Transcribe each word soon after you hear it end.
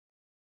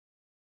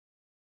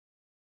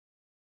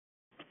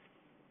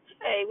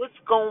Hey, what's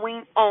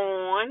going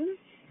on?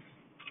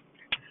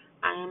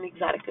 I am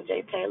Exotica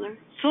J. Taylor,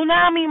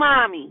 Tsunami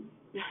Mommy.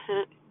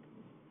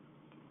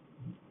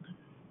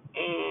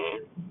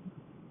 And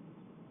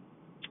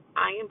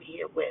I am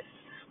here with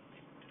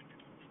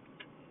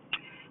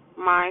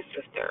my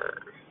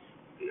sister.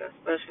 You got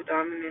special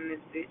diamond in this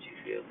bitch, you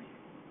feel me?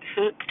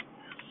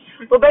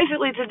 Well,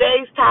 basically,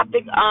 today's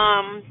topic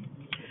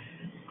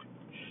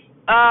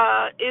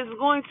is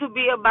going to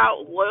be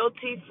about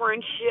loyalty,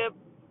 friendship,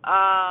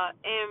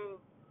 and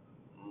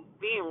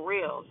being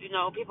real. You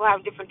know, people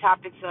have different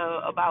topics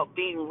about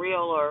being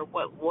real or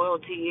what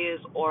loyalty is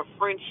or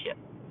friendship.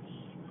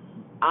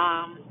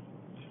 Um,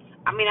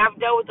 I mean, I've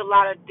dealt with a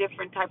lot of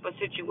different type of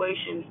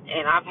situations,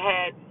 and I've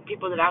had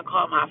people that I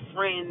call my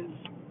friends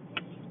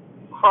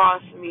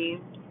cross me.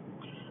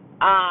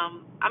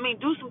 I mean,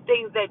 do some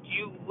things that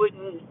you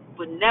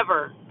would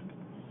never,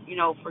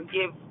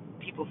 forgive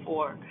people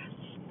for,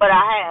 but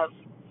I have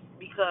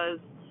because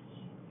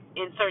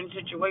in certain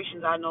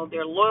situations I know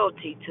their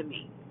loyalty to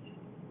me.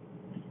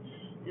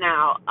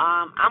 Now,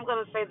 I'm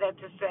gonna say that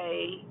to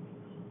say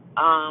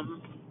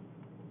um,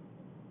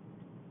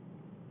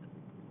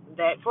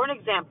 that, for an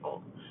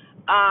example,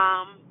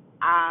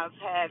 I've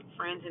had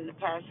friends in the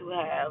past who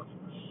have,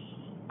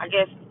 I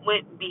guess,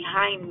 went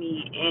behind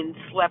me and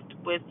slept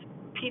with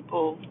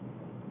people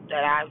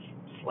that I've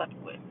slept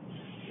with.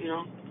 You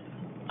know,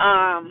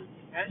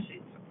 That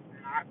shit's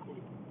not cool.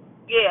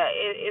 yeah,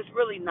 it's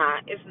really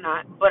not. It's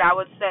not. But I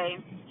would say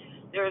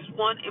there's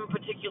one in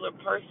particular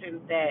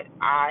person that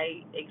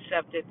I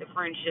accepted the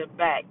friendship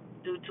back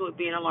due to it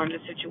being a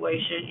learning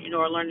situation, a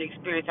learning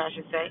experience, I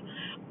should say.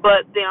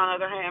 But then on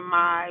the other hand,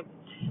 my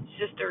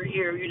sister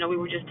here, we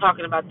were just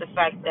talking about the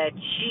fact that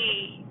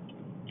she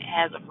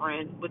has a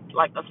friend with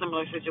like a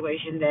similar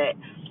situation that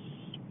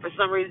for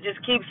some reason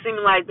just keeps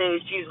seeming like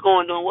that she's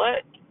going doing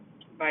what?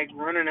 Like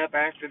running up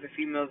after the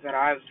females that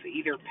I've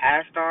either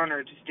passed on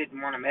or just didn't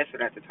want to mess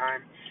with at the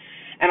time.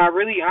 And I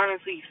really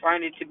honestly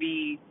find it to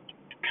be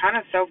kind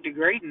of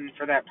self-degrading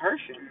for that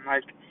person.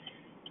 Like,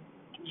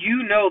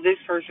 this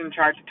person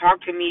tried to talk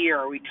to me,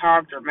 or we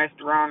talked or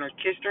messed around or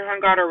kissed or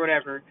hung out or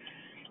whatever,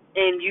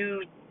 and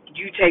you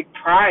take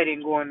pride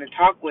in going to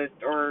talk with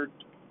or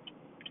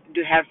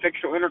to have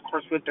sexual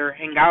intercourse with or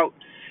hang out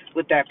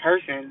with that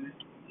person,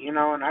 and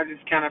I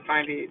just kind of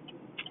find it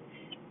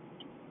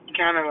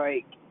kind of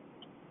like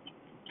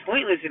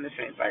pointless in a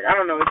sense. Like, I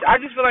don't know. I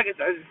just feel like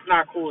it's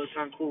not cool. It's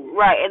uncool.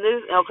 Right, and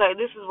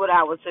this is what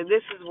I would say.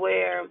 This is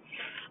where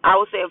I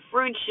would say a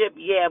friendship,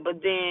 yeah, but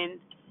then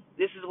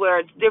this is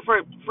where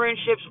different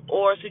friendships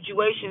or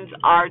situations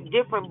are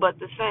different but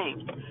the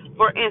same.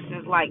 For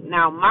instance, like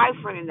now my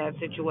friend in that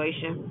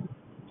situation,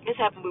 this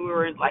happened when we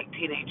were like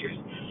teenagers.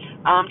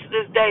 To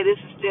this day, this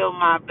is still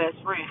my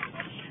best friend.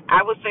 I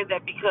would say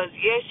that because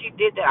yes, she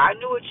did that. I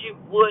knew what she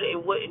would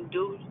and wouldn't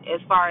do as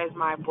far as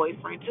my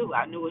boyfriend too.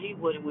 I knew what he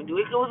would and wouldn't do.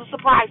 It was a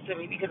surprise to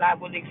me because I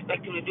wouldn't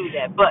expect him to do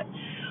that. But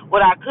what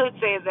I could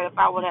say is that if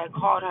I would have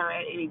called her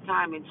at any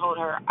time and told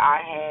her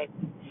I had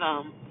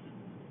some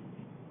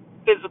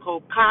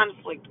physical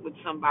conflict with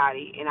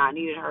somebody and I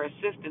needed her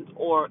assistance,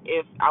 or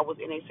if I was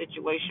in a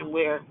situation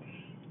where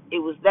it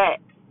was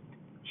that,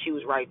 she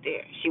was right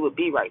there. She would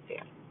be right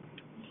there.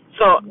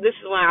 So this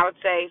is when I would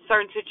say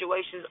certain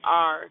situations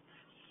are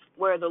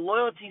where the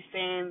loyalty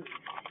stands,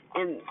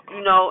 and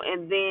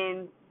and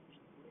then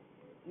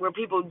where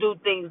people do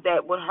things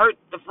that would hurt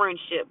the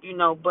friendship,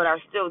 but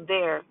are still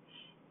there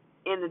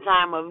in the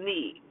time of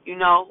need,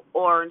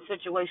 or in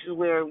situations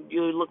where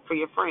you look for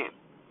your friend.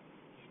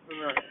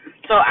 Right.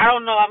 So I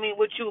don't know. I mean,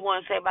 what you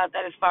want to say about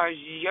that as far as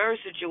your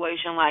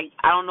situation? Like,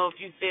 I don't know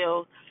if you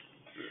feel.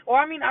 Well,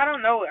 I mean, I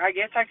don't know. I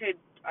guess I could.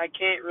 I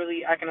can't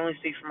really. I can only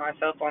speak for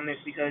myself on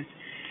this because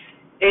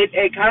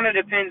it kind of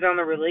depends on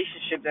the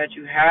relationship that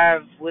you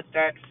have with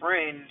that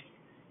friend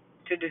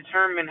to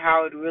determine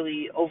how it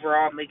really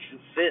overall makes you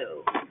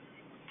feel.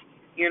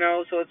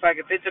 So it's like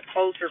if it's a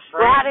closer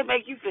Well, how friend, did it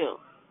make you feel?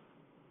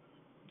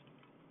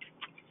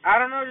 I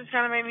don't know, it just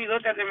kind of made me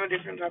look at them a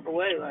different type of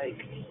way.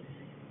 Like,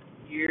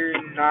 you're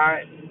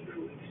not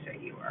who you say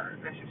you are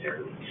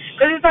necessarily.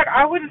 Because it's like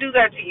I wouldn't do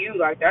that to you.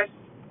 Like that's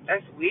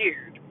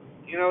weird.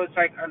 It's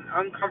like an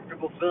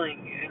uncomfortable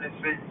feeling in a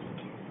sense.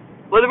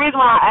 Well, the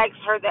reason why I asked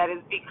her that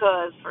is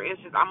because, for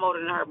instance, I'm older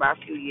than her by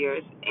a few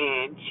years,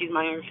 and she's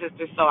my younger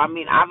sister. So, I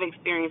mean, I've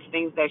experienced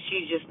things that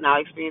she's just now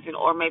experiencing,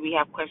 or maybe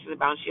have questions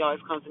about, and she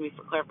always comes to me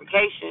for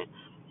clarification.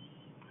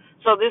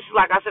 So, this is,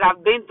 like I said,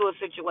 I've been through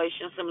a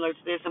situation similar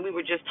to this, and we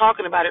were just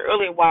talking about it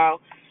earlier while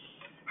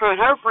her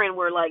and her friend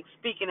were, like,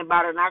 speaking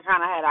about it, and I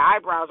kind of had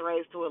eyebrows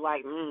raised to it,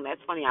 like,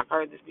 that's funny, I've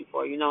heard this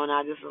before, and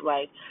I just was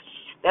like,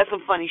 that's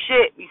some funny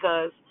shit,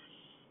 because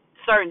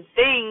certain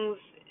things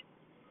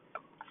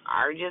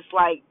are just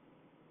like,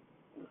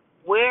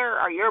 where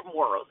are your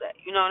morals at?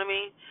 You know what I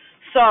mean?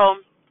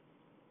 So,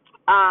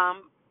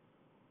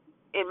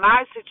 in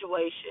my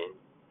situation,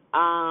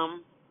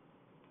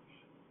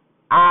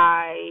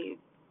 I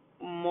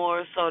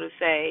more so to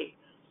say,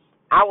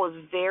 I was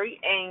very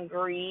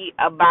angry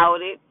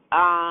about it.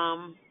 I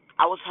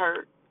was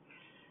hurt.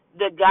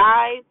 The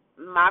guy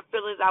my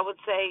feelings, I would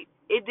say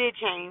it did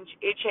change.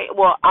 It changed.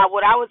 Well,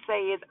 what I would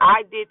say is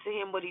I did to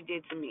him what he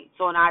did to me.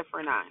 So an eye for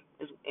an eye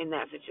is in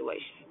that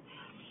situation.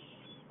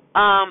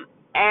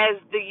 As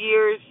the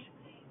years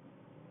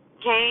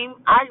came,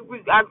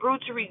 I grew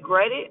to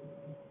regret it.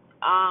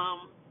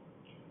 Um,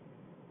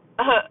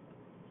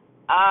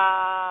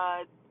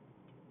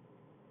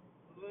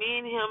 me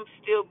and him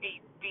still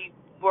be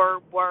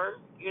were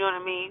you know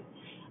what I mean?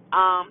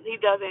 He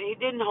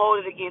didn't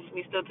hold it against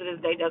me. Still to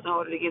this day doesn't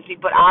hold it against me,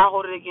 but I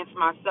hold it against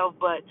myself.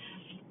 But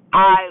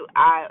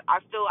I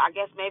still, I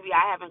guess maybe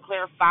I haven't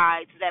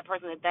clarified to that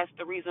person that that's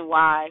the reason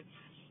why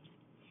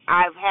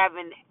I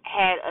haven't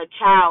had a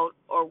child,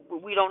 or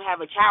we don't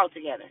have a child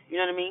together. You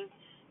know what I mean?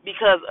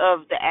 Because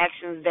of the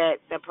actions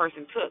that that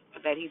person took,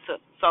 that he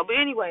took. So, but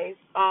anyways,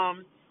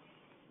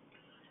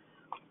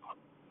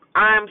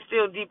 I'm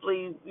still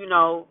deeply,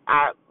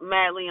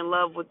 madly in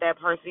love with that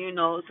person.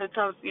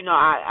 Sometimes,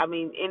 I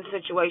mean, in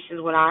situations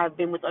when I have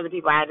been with other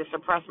people, I had to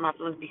suppress my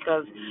feelings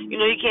because,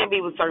 you can't be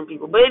with certain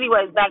people. But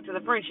anyways, back to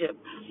the friendship.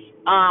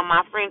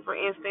 My friend, for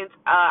instance,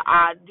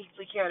 I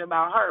deeply cared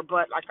about her,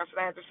 but like I said,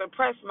 I had to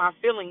suppress my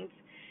feelings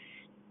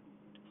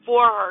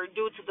for her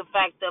due to the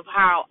fact of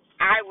how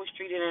I was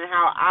treated and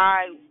how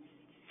I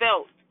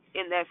felt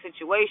in that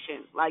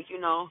situation. Like,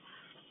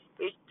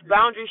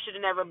 boundaries should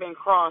have never been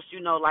crossed,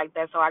 like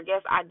that. So I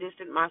guess I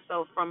distanced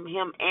myself from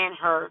him and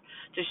her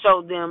to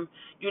show them,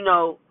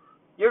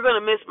 you're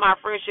gonna miss my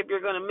friendship.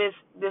 You're gonna miss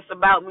this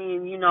about me,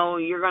 and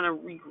you're gonna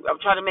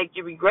try to make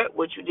you regret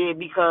what you did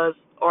because,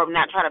 or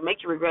not try to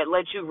make you regret,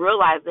 let you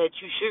realize that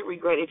you should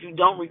regret if you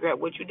don't regret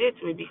what you did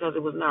to me because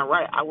it was not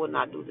right. I would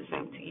not do the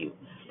same to you.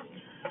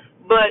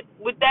 But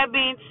with that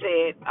being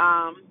said,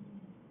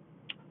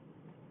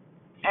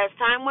 as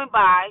time went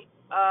by,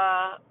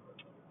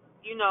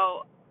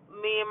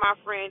 me and my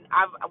friend,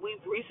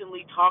 we've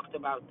recently talked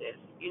about this.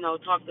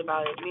 Talked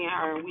about it, me and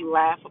her, and we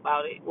laugh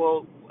about it.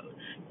 Well,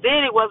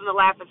 then it wasn't a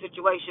laughing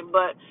situation,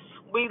 but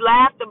we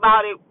laughed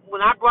about it when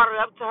I brought it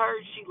up to her.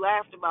 She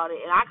laughed about it,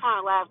 and I kind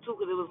of laughed too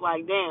because it was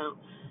like, damn,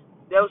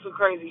 that was some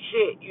crazy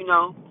shit.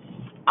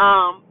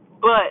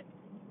 But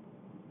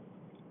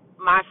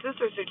my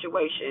sister's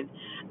situation,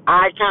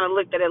 I kind of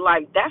looked at it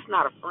like that's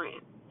not a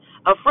friend.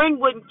 A friend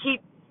wouldn't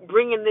keep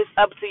bringing this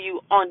up to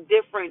you on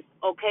different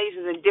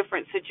occasions and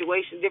different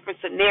situations, different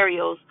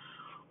scenarios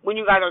when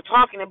you guys are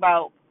talking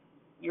about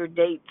your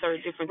dates or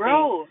different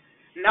Bro,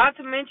 things. not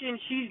to mention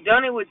she's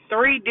done it with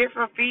 3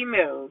 different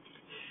females.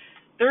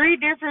 3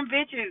 different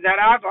bitches that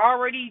I've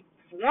already,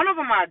 one of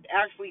them I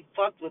actually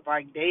fucked with,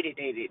 like dated.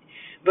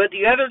 But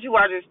the other 2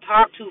 I just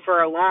talked to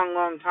for a long,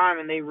 long time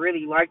and they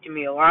really liked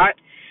me a lot.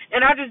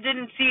 And I just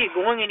didn't see it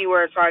going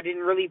anywhere, so I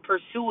didn't really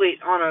pursue it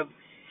on a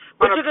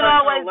But you can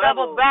always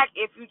level. double back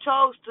if you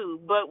chose to.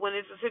 But when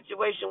it's a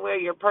situation where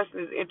your person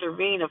is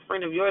intervening, a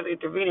friend of yours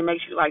intervening,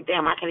 makes you like,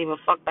 damn, I can't even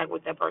fuck back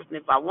with that person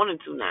if I wanted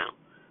to now.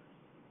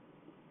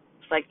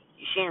 It's like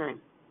sharing,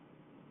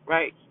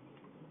 right?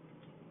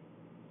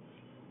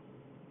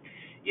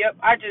 Yep,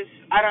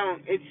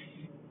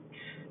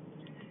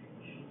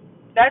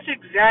 that's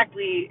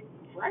exactly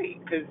right,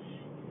 because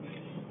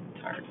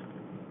it's hard.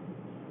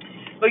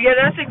 But yeah,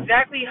 that's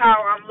exactly how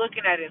I'm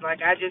looking at it.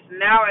 Like, I just,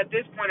 now at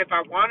this point, if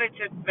I wanted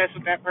to mess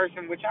with that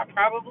person, which I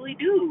probably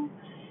do,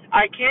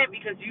 I can't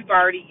because you've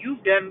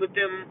done with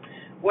them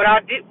what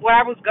I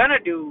was gonna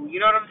do. You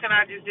know what I'm saying?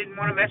 I just didn't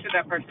want to mess with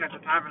that person at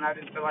the time, and I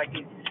just feel like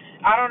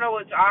I don't know,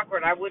 it's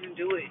awkward. I wouldn't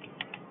do it.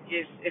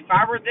 If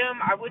I were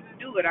them, I wouldn't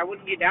do it. I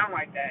wouldn't get down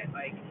like that.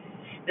 Like,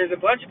 there's a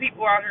bunch of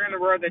people out here in the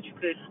world that you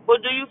could. Well,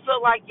 do you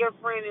feel like your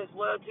friend is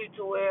loyalty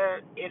to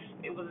where if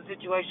it was a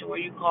situation where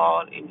you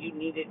called and you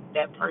needed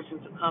that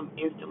person to come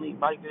instantly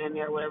right then and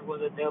there, whatever,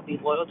 whether they'll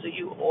be loyal to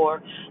you,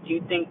 or do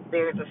you think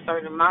there's a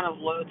certain amount of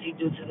loyalty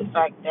due to the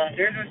fact that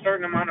there's a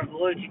certain amount of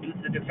loyalty due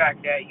to the fact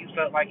that you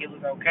felt like it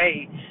was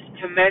okay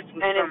to mess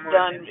with and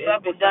someone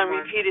it's been done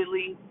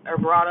repeatedly or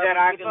brought up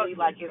repeatedly,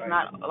 like it's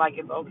not like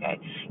it's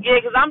okay? Yeah,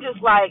 because I'm just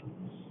like,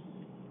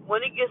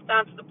 when it gets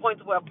down to the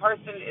point where a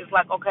person is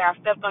like, okay, I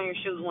stepped on your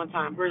shoes one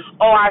time.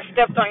 Oh, I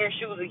stepped on your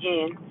shoes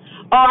again.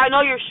 Oh, I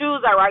know your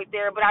shoes are right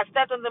there, but I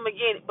stepped on them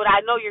again, but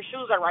I know your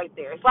shoes are right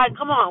there. It's like,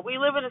 come on, we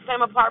live in the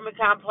same apartment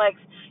complex.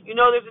 You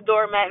know there's a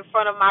doormat in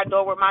front of my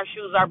door where my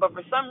shoes are, but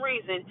for some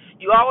reason,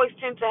 you always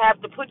tend to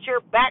have to put your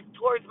back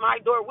towards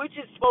my door, which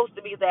is supposed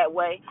to be that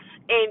way,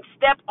 and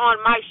step on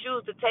my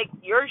shoes to take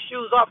your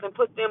shoes off and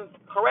put them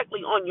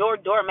correctly on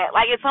your doormat.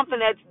 Like, it's something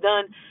that's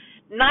done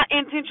not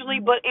intentionally,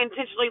 but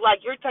intentionally,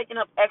 like you're taking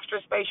up extra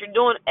space. You're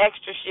doing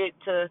extra shit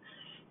to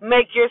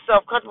make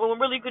yourself comfortable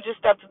when really you could just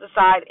step to the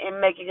side and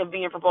make it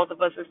convenient for both of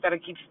us instead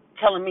of keep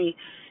telling me,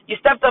 you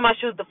stepped on my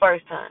shoes the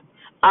first time.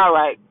 All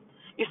right.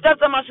 You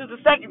stepped on my shoes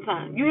the second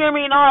time. You hear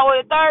me? And all the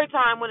way the third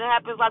time when it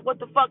happens, like, what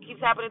the fuck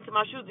keeps happening to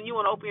my shoes? And you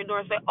want to open your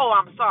door and say, oh,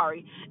 I'm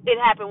sorry. It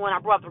happened when I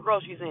brought the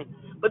groceries in.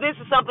 But this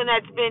is something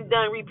that's been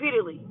done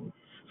repeatedly.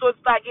 So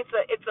it's like it's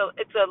a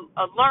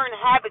learned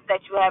habit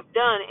that you have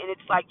done, and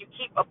it's like you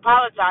keep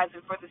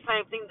apologizing for the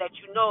same thing that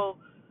you know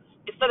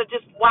instead of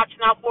just watching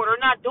out for it or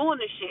not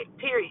doing the shit.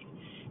 Period.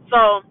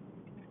 So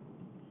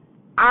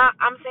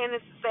I'm saying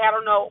this to say I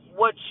don't know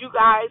what you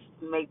guys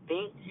may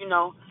think,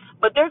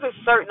 but there's a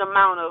certain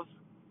amount of,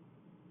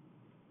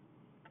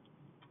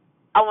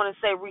 I want to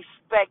say,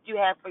 respect you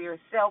have for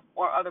yourself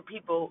or other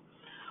people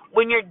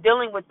when you're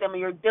dealing with them and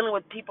you're dealing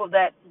with people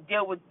that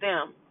deal with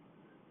them,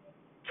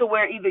 to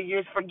where either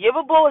you're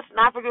forgivable, it's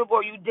not forgivable,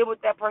 or you deal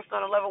with that person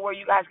on a level where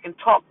you guys can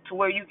talk, to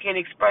where you can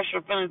express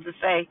your feelings, to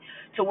say,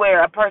 to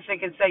where a person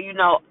can say,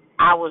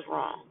 I was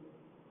wrong.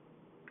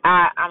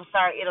 I'm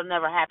sorry, it'll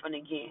never happen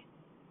again.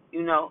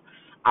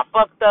 I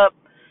fucked up.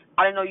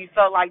 I didn't know you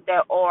felt like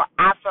that, or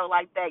I felt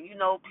like that.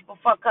 People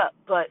fuck up.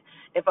 But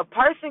if a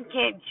person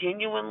can't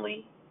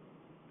genuinely,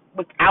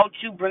 without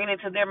you bringing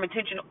it to their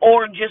attention,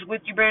 or just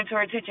with you bringing it to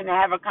her attention, to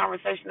have a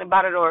conversation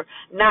about it, or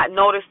not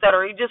notice that,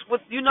 or just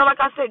with, like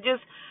I said,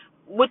 just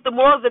with the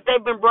morals that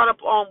they've been brought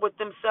up on with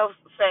themselves,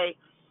 say,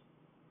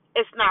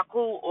 it's not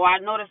cool, or I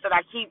notice that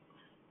I keep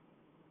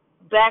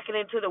backing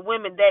into the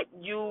women that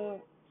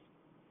you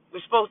were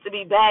supposed to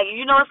be bagging.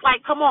 It's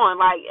like, come on,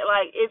 like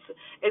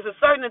it's a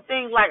certain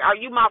thing. Like, are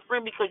you my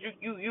friend because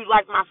you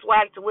like my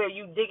swag, to where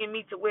you digging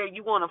me, to where you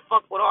want to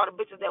fuck with all the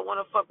bitches that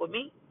want to fuck with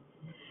me?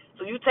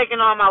 So you taking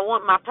all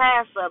my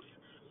pass ups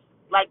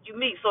like you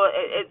me. So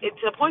it's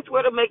to the point where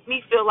it'll make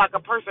me feel like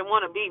a person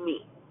want to be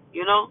me.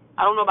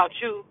 I don't know about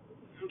you.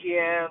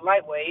 Yeah,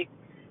 lightweight.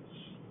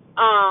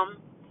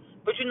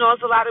 But it's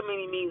a lot of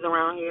mini me's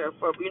around here.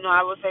 For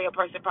I would say a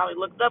person probably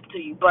looked up to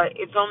you, but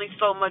it's only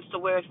so much to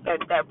where it's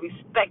that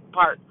respect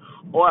part,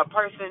 or a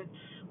person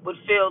would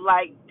feel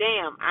like,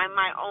 damn, I'm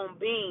my own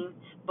being,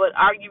 but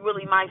are you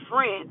really my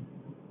friend,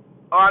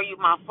 or are you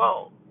my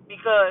foe?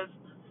 Because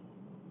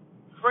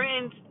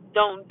friends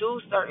don't do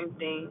certain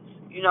things.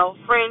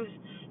 Friends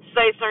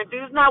say certain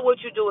things. It's not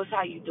what you do, it's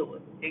how you do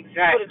it.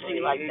 Exactly. Put it to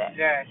you like that.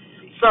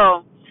 Exactly.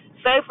 So,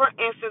 say for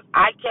instance,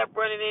 I kept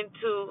running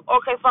into,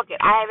 okay, fuck it,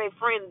 I have a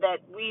friend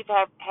that we've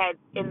had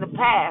in the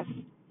past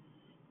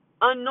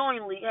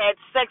unknowingly had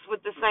sex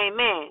with the same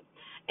man,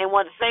 and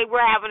want to say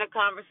we're having a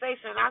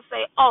conversation, and I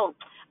say, oh,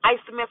 I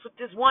used to mess with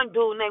this one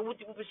dude named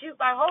Wooty, but she's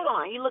like, hold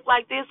on, he looked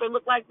like this or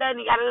looked like that, and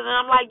he got it, and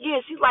I'm like, yeah.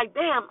 She's like,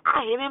 damn,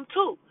 I hit him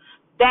too.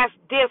 That's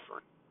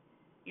different.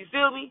 You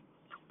feel me?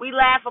 We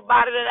laugh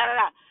about it,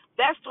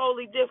 That's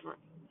totally different.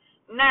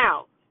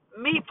 Now,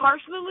 me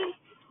personally,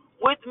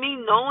 with me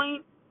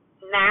knowing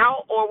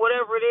now, or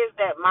whatever it is,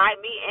 that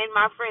me and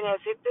my friend has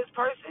hit this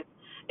person,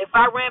 if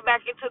I ran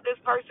back into this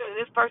person and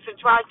this person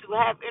tried to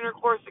have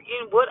intercourse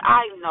again, would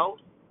I? No.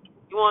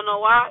 You want to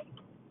know why?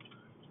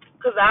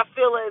 Because I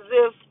feel as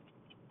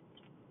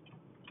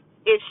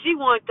if she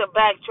wanted to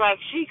backtrack,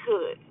 she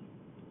could.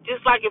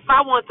 Just like if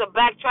I wanted to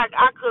backtrack,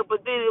 I could,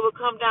 but then it would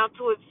come down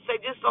to it, say,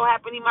 just so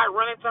happen he might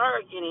run into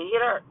her again and hit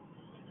her.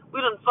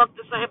 We done fucked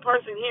the same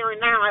person here and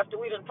now after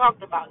we done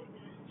talked about it.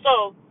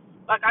 So,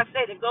 like I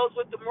said, it goes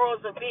with the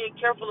morals of being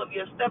careful of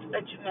your steps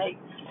that you make,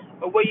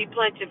 or where you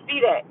plant your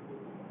feet at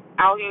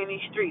out here in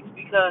these streets,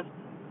 because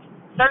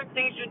certain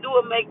things you do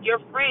will make your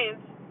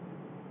friends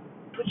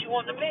put you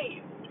on the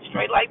menu.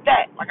 Straight like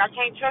that. Like, I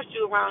can't trust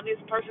you around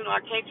this person, or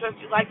I can't trust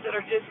you like that,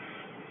 or just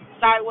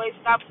sideways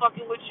stop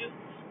fucking with you.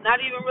 Not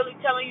even really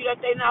telling you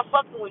that they not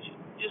fucking with you.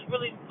 Just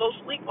really go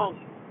sleep on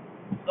you.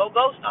 Go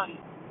ghost on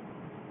you.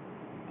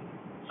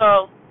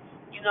 So,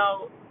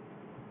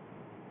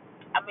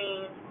 I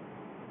mean,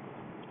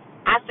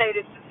 I say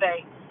this to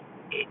say,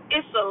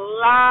 it's a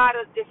lot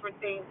of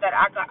different things that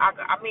I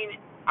mean,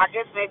 I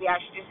guess maybe I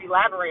should just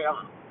elaborate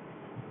on.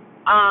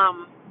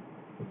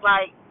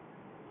 Like,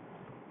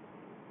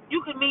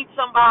 you can meet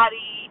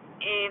somebody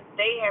and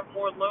they have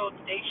more loyalty,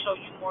 they show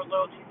you more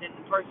loyalty than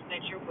the person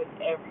that you're with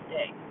every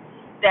day.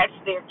 That's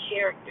their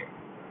character.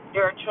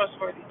 They're a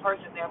trustworthy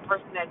person. They're a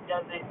person that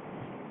doesn't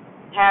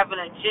have an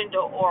agenda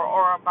or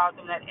aura about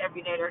them that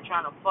every day they're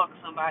trying to fuck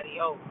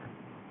somebody over,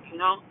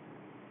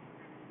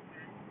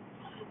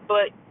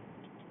 But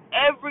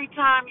every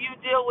time you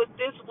deal with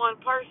this one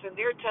person,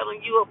 they're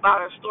telling you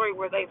about a story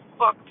where they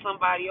fucked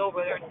somebody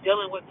over. They're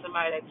dealing with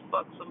somebody that's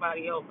fucked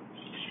somebody over.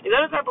 Is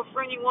that the type of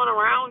friend you want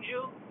around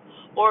you?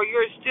 Or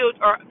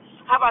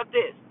how about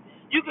this?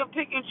 You can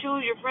pick and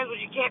choose your friends, but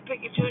you can't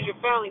pick and choose your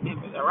family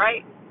members, all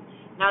right?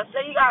 Now,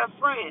 say you got a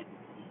friend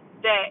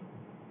that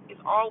is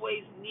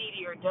always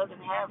needy or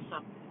doesn't have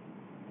something,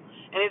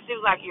 and it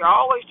seems like you're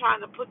always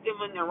trying to put them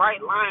in the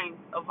right line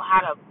of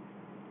how to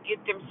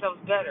get themselves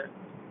better.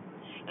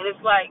 And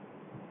it's like,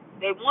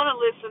 they want to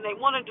listen, they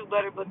want to do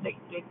better, but they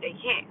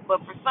can't.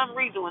 But for some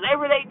reason,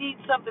 whenever they need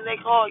something,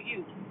 they call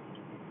you.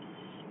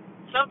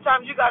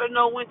 Sometimes you got to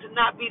know when to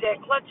not be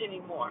that clutch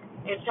anymore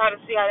and try to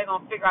see how they're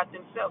going to figure out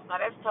themselves. Now,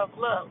 that's tough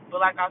love.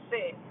 But like I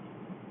said,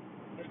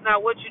 it's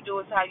not what you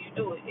do, it's how you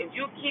do it. If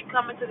you keep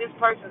coming to this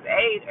person's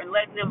aid and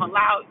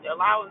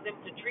allowing them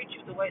to treat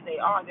you the way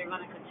they are, they're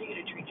going to continue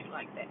to treat you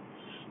like that.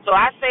 So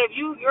I say, if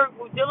you're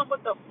dealing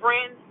with a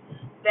friend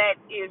that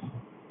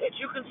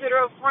you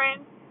consider a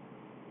friend,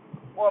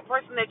 or a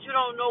person that you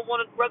don't know,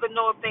 would rather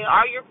know if they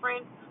are your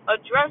friend,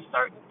 address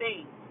certain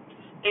things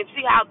and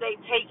see how they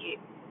take it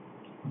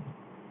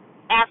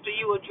after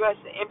you address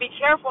it. And be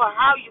careful of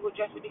how you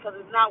address it, because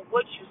it's not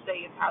what you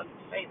say, it's how you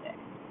say that.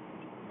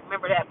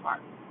 Remember that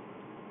part.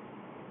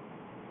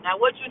 Now,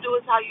 what you do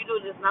is how you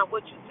do it. It's not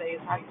what you say,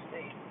 it's how you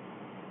say it.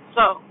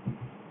 So,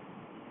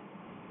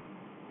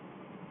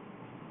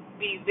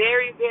 be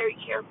very, very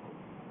careful.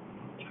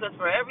 Because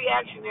for every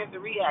action, there's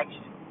a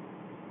reaction.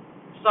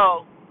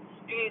 So,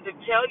 you need to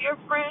tell your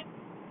friend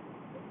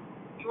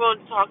you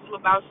want to talk to them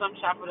about something,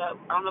 chop it up.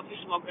 I don't know if you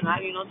smoke or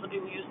not. You know, some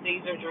people use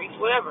things or drinks,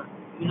 whatever.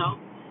 You know,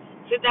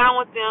 sit down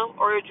with them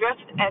or address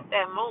it at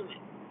that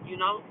moment.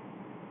 You know,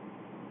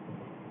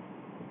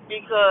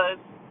 because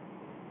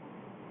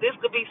this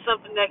could be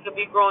something that could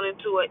be grown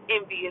into an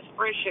envious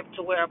friendship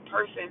to where a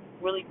person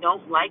really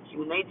don't like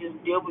you and they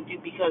just deal with you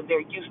because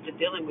they're used to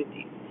dealing with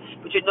you.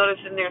 But you're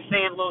noticing they're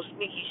saying little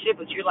sneaky shit,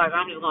 but you're like,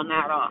 I'm just gonna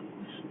knock it off.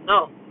 No,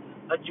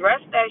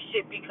 address that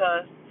shit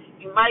because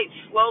you might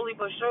slowly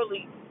but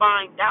surely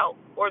find out,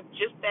 or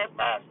just that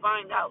fast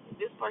find out,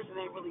 this person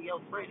ain't really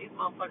your friend. These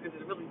motherfuckers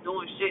is really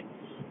doing shit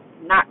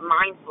not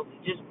mindfully,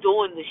 just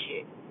doing the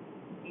shit.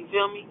 You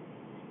feel me?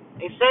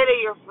 They say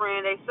they're your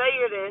friend, they say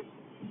you're this,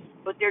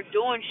 but they're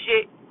doing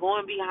shit,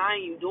 going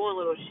behind you, doing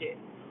little shit.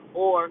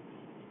 Or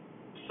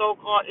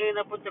so-called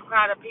end up with the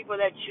crowd of people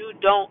that you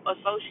don't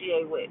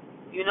associate with.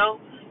 You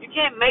know? You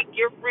can't make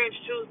your friends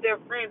choose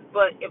their friends,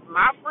 but if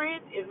my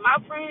friend is my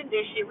friend,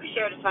 then shit, we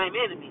share the same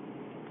enemy.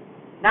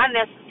 Not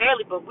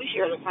necessarily, but we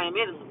share the same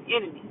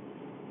enemy.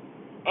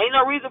 Ain't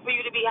no reason for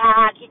you to be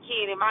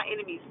kicking in my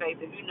enemy's face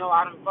if you know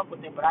I don't fuck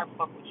with them, but I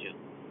fuck with you.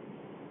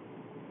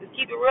 Just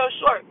keep it real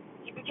short.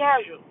 Keep it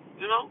casual,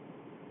 you know?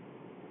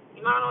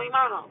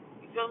 Imano.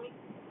 You feel me?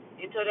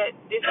 Until that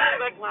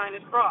disrespect line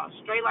is crossed.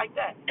 Straight like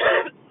that.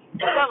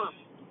 Tell them,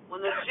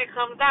 when the shit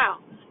comes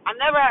down, I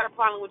never had a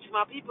problem with you.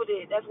 My people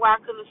did. That's why I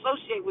couldn't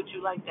associate with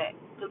you like that.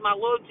 Because my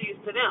loyalty is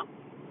to them.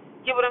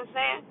 Get what I'm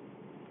saying?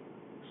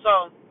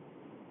 So,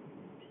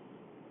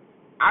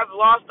 I've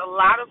lost a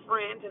lot of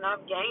friends and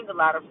I've gained a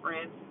lot of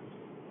friends.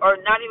 Or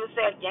not even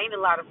say I've gained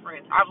a lot of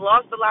friends. I've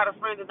lost a lot of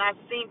friends and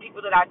I've seen people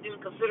that I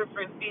didn't consider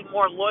friends be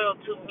more loyal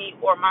to me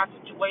or my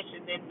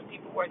situation than the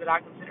people were that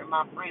I consider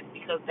my friends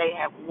because they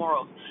have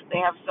morals.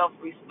 They have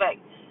self-respect.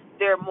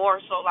 They're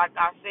more so, like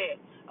I said,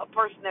 a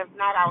person that's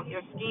not out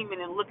here scheming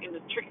and looking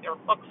to trick or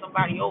fuck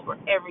somebody over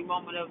every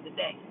moment of the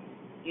day.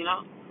 You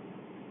know?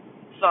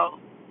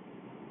 So,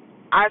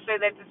 I say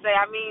that to say,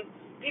 I mean,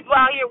 people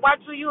out here,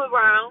 watch who you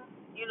around,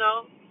 you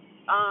know?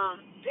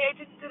 Pay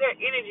attention to their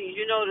energies,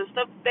 you know, the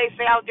stuff that they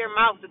say out their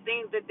mouths, the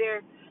things that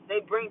they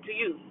bring to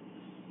you,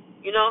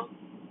 you know.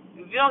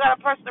 If you don't got a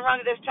person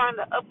around you that's trying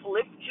to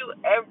uplift you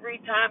every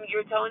time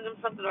you're telling them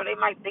something, or they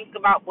might think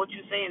about what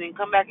you're saying and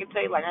come back and tell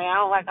you, like, hey, I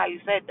don't like how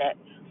you said that.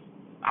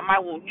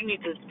 You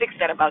need to fix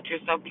that about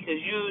yourself because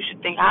you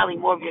should think highly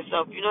more of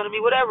yourself. You know what I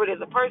mean? Whatever it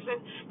is, a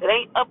person that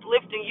ain't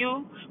uplifting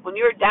you when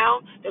you're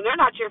down, then they're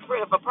not your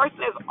friend. If a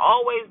person is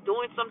always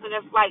doing something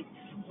that's like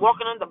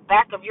walking on the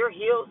back of your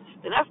heels,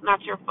 then that's not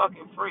your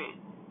fucking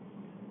friend.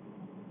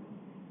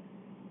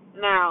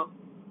 Now,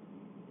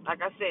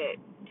 like I said,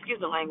 excuse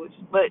the language,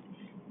 but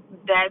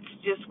that's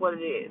just what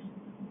it is.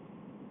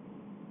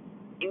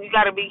 And you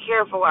got to be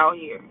careful out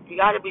here. You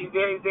got to be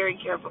very, very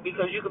careful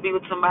because you could be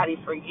with somebody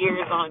for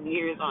years on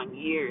years on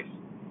years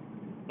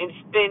and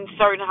spend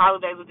certain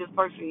holidays with this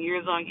person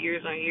years on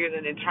years on years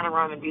and then turn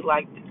around and be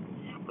like,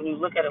 when you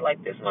look at it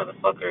like, this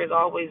motherfucker has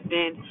always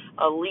been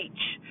a leech,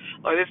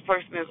 or this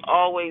person has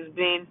always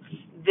been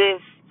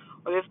this,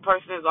 or this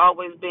person has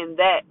always been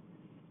that.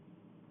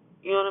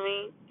 You know what I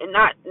mean? And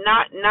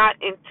not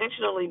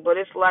intentionally,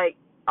 but it's like,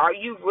 are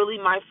you really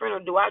my friend,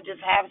 or do I just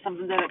have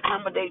something that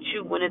accommodates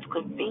you when it's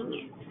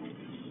convenient?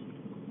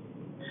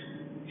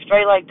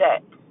 Straight like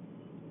that.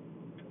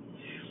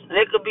 And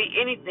it could be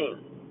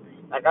anything.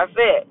 Like I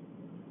said,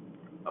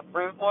 a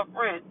friend for a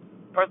friend.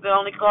 Person that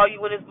only call you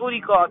when it's booty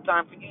call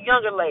time for you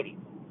younger ladies.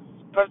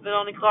 Person that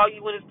only call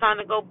you when it's time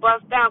to go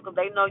bust down because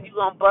they know you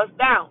going to bust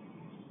down.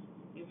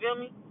 You feel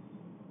me?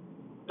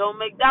 Don't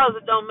make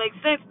dollars. It don't make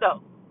sense,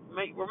 though.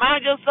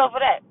 Remind yourself of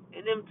that.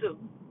 And them, too.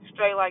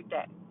 Straight like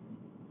that.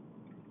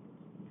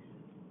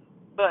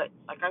 But,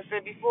 like I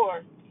said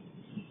before,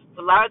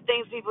 a lot of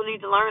things people need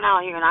to learn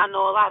out here, and I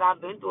know a lot.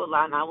 I've been through a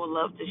lot, and I would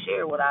love to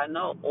share what I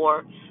know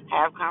or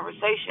have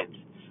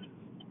conversations,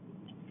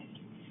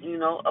 you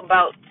know,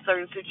 about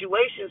certain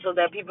situations so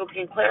that people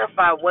can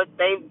clarify what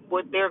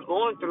they're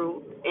going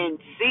through and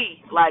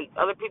see, like,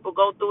 other people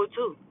go through it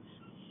too.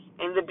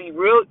 And it'd be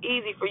real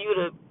easy for you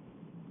to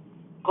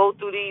go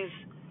through these,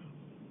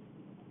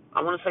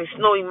 I want to say,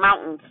 snowy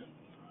mountains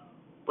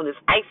when it's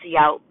icy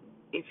out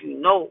if you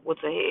know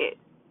what's ahead.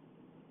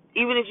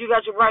 Even if you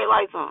got your bright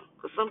lights on,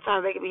 because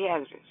sometimes they can be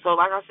hazardous. So,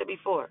 like I said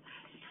before,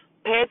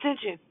 pay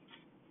attention.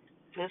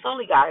 It's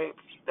only guidance.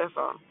 That's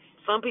all.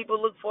 Some people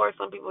look for it,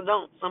 some people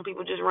don't. Some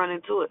people just run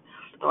into it.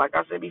 But like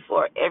I said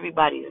before,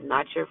 everybody is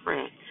not your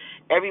friend.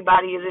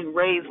 Everybody isn't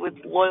raised with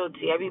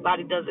loyalty.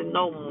 Everybody doesn't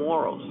know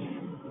morals.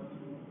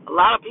 A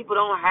lot of people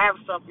don't have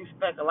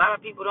self-respect. A lot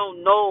of people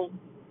don't know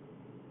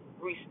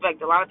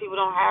respect. A lot of people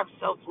don't have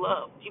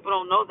self-love. People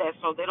don't know that,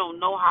 so they don't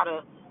know how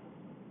to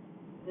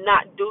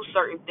not do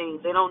certain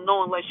things. They don't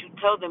know unless you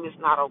tell them it's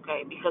not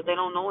okay because they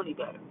don't know any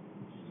better.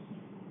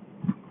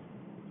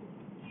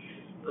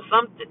 But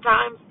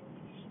sometimes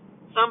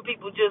some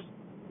people just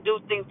do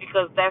things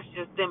because that's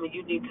just them, and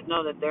you need to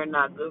know that they're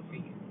not good for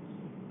you.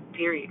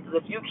 Period.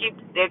 Because if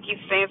they keep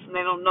saying something,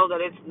 they don't know that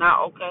it's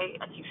not okay.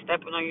 I keep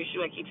stepping on your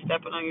shoe. I keep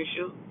stepping on your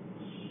shoe.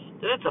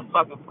 Then it's a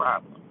fucking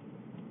problem.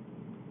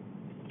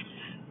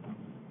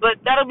 But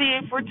that'll be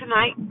it for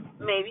tonight,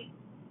 maybe.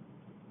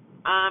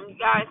 You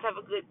guys have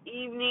a good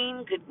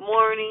evening, good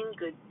morning,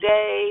 good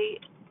day.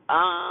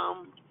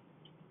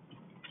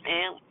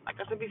 And like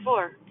I said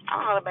before,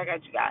 I'll holler back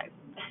at you guys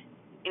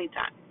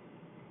anytime.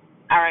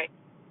 All right.